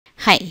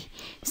Hi,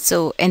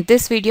 so in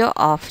this video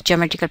of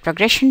geometrical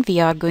progression,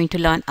 we are going to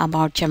learn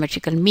about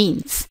geometrical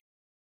means.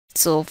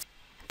 So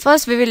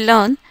first we will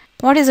learn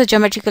what is a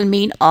geometrical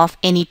mean of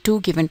any two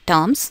given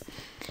terms.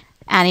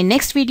 And in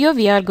next video,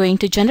 we are going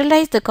to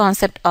generalize the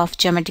concept of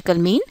geometrical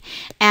mean,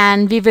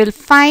 and we will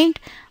find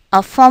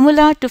a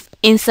formula to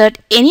insert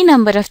any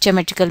number of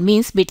geometrical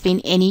means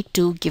between any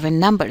two given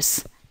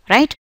numbers,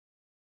 right?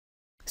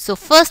 So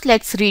first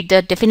let's read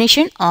the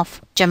definition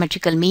of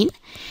geometrical mean.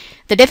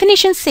 The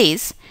definition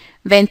says,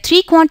 when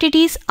three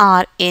quantities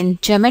are in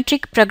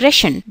geometric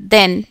progression,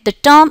 then the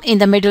term in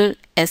the middle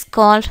is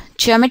called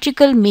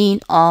geometrical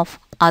mean of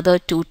other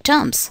two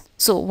terms.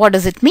 So what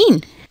does it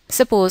mean?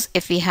 Suppose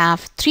if we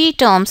have three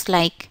terms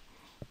like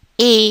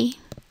A,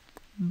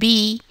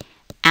 B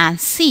and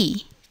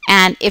C,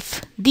 and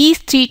if these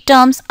three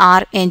terms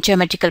are in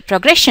geometrical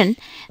progression,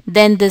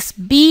 then this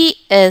B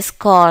is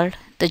called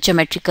the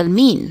geometrical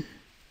mean,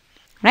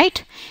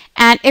 right?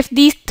 And if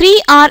these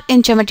three are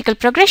in geometrical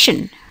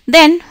progression,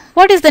 then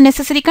what is the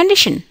necessary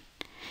condition?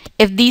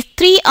 If these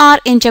three are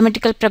in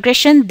geometrical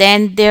progression,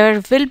 then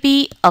there will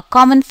be a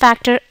common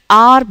factor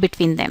R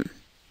between them,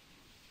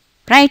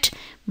 right?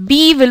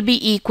 B will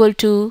be equal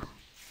to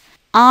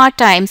R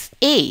times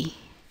A,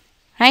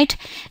 right?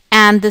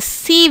 And the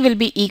C will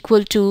be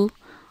equal to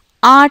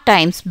R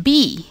times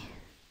B,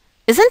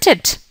 isn't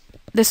it?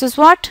 This is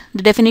what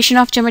the definition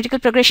of geometrical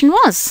progression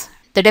was.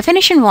 The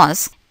definition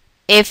was,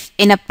 if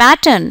in a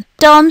pattern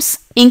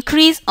terms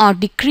increase or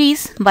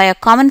decrease by a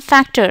common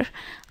factor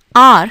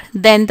R,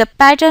 then the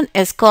pattern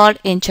is called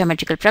in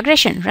geometrical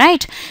progression,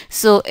 right?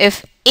 So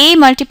if A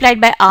multiplied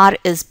by R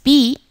is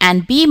B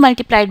and B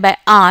multiplied by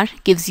R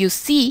gives you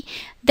C,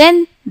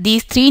 then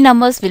these three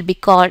numbers will be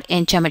called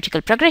in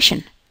geometrical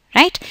progression,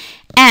 right?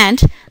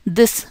 And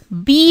this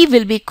B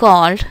will be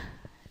called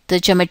the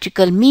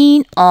geometrical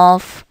mean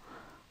of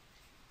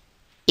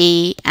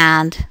A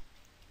and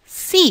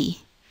C,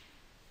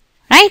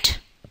 right?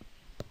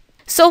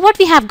 So what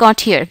we have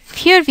got here?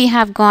 Here we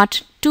have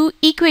got two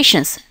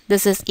equations.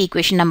 This is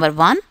equation number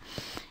 1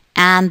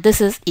 and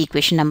this is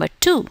equation number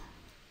 2.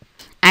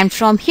 And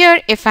from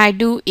here, if I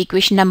do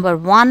equation number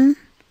 1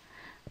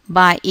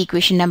 by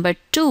equation number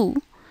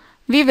 2,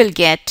 we will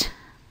get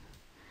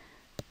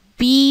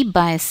B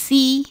by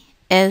C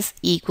is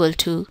equal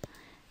to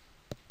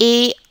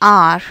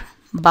AR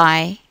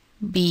by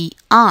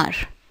BR,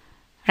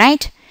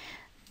 right?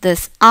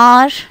 This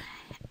R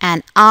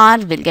and R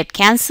will get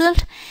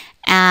cancelled,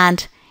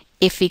 and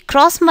if we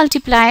cross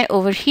multiply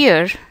over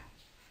here,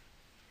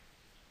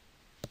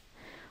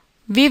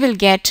 we will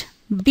get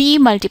B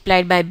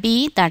multiplied by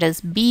B, that is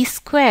B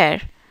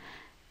square,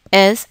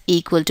 is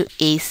equal to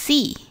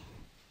AC.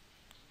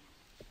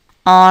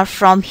 Or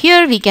from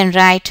here we can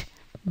write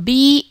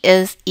B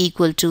is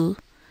equal to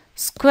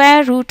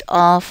square root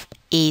of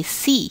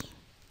AC.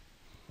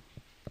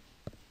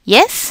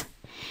 Yes?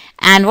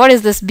 And what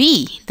is this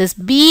B? This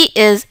B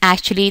is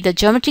actually the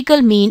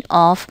geometrical mean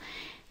of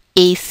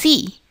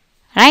AC,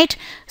 right?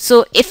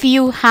 So if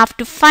you have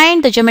to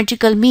find the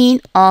geometrical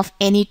mean of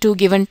any two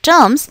given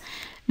terms,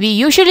 we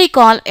usually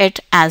call it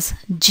as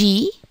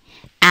G,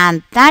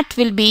 and that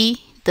will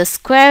be the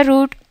square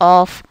root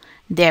of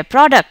their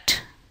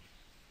product,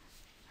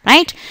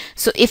 right?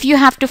 So if you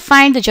have to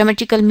find the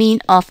geometrical mean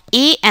of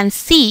A and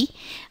C,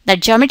 the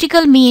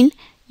geometrical mean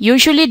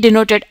usually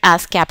denoted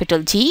as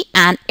capital G,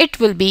 and it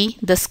will be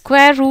the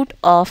square root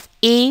of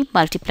A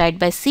multiplied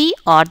by C,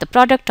 or the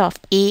product of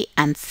A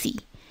and C,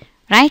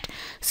 right?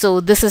 So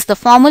this is the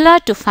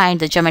formula to find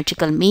the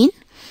geometrical mean.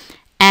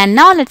 And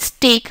now let's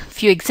take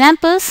few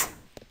examples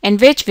in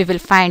which we will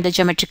find the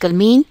geometrical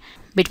mean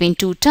between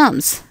two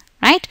terms,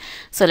 right?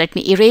 So let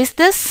me erase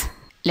this.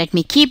 Let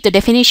me keep the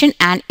definition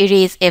and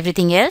erase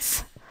everything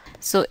else.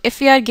 So if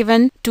we are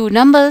given two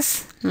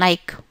numbers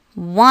like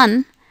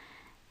 1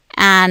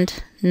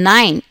 and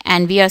 9,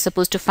 and we are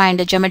supposed to find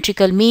the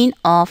geometrical mean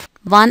of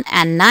 1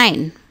 and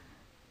 9,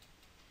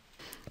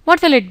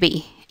 what will it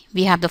be?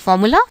 We have the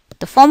formula.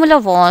 The formula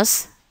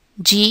was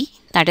G,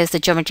 that is the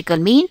geometrical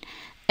mean,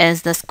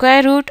 is the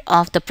square root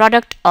of the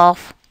product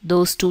of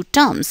those two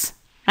terms,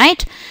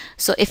 right?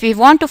 So if we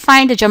want to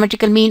find the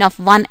geometrical mean of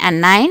 1 and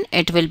 9,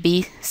 it will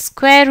be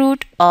square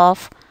root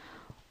of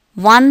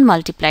 1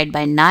 multiplied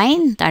by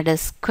 9, that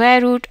is square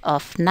root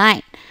of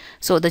 9.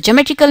 So the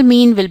geometrical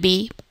mean will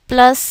be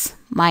plus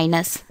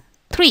minus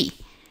 3,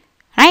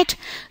 right?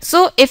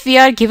 So if we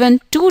are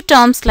given two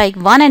terms like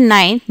 1 and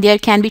 9, there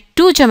can be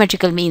two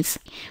geometrical means.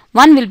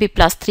 One will be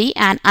plus 3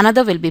 and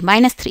another will be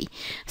minus 3.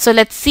 So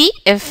let's see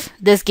if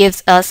this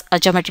gives us a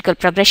geometrical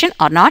progression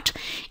or not.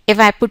 If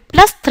I put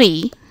plus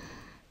 3,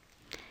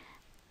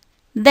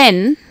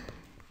 then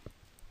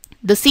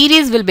the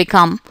series will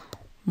become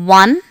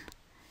 1,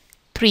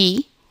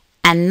 3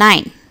 and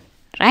 9,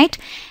 right?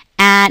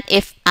 And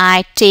if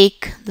I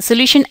take the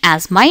solution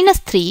as minus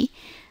 3,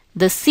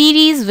 the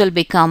series will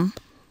become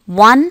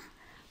 1,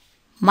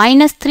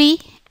 minus 3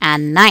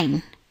 and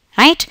 9,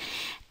 right?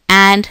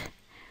 And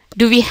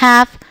do we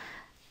have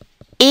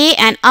A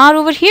and R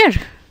over here?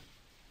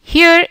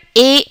 Here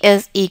A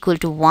is equal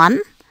to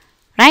 1,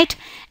 right?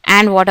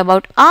 And what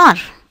about R?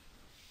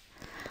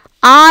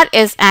 R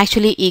is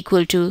actually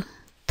equal to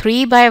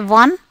 3 by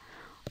 1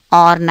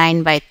 or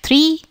 9 by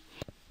 3.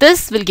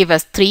 This will give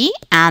us 3,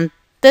 and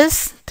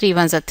this 3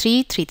 ones are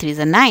 3, 3 threes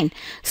are 9.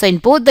 So in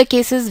both the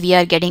cases we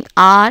are getting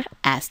R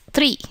as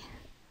 3,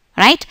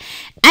 right?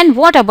 And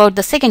what about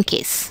the second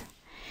case?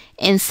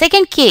 In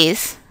second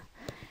case,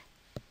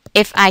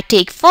 if I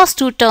take first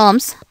two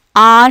terms,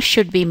 R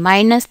should be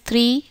minus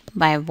 3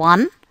 by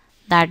 1,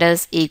 that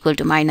is equal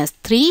to minus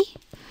 3.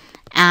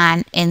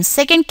 And in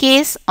second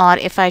case, or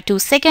if I do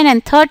second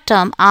and third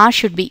term, R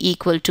should be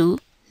equal to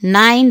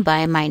 9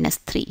 by minus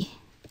 3.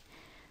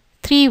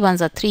 3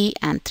 ones are 3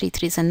 and 3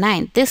 threes are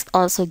 9. This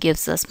also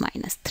gives us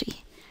minus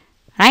 3,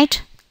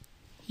 right?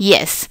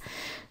 Yes.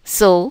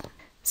 So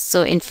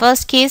in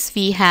first case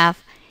we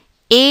have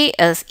A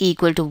is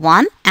equal to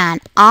 1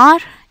 and R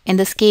in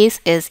this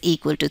case is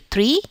equal to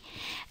 3.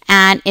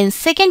 And in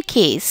second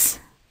case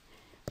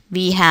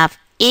we have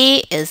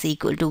A is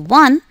equal to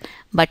 1,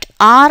 but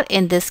R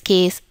in this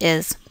case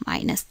is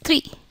minus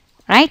 3,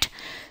 right?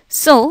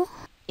 So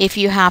if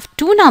you have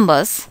two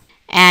numbers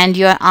and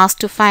you are asked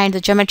to find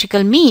the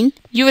geometrical mean,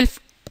 you will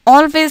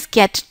always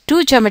get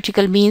two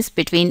geometrical means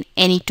between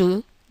any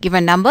two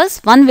given numbers.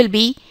 One will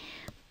be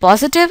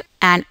positive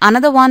and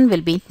another one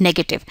will be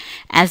negative,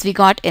 as we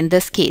got in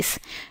this case.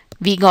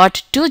 We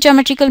got two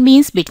geometrical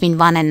means between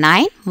 1 and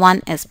 9.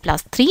 One is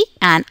plus 3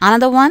 and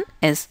another one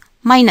is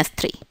minus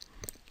 3,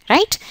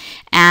 right?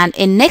 And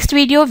in next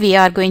video we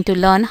are going to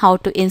learn how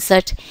to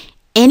insert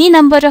any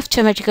number of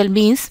geometrical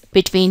means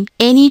between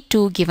any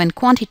two given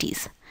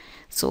quantities.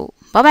 So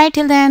bye bye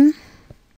till then.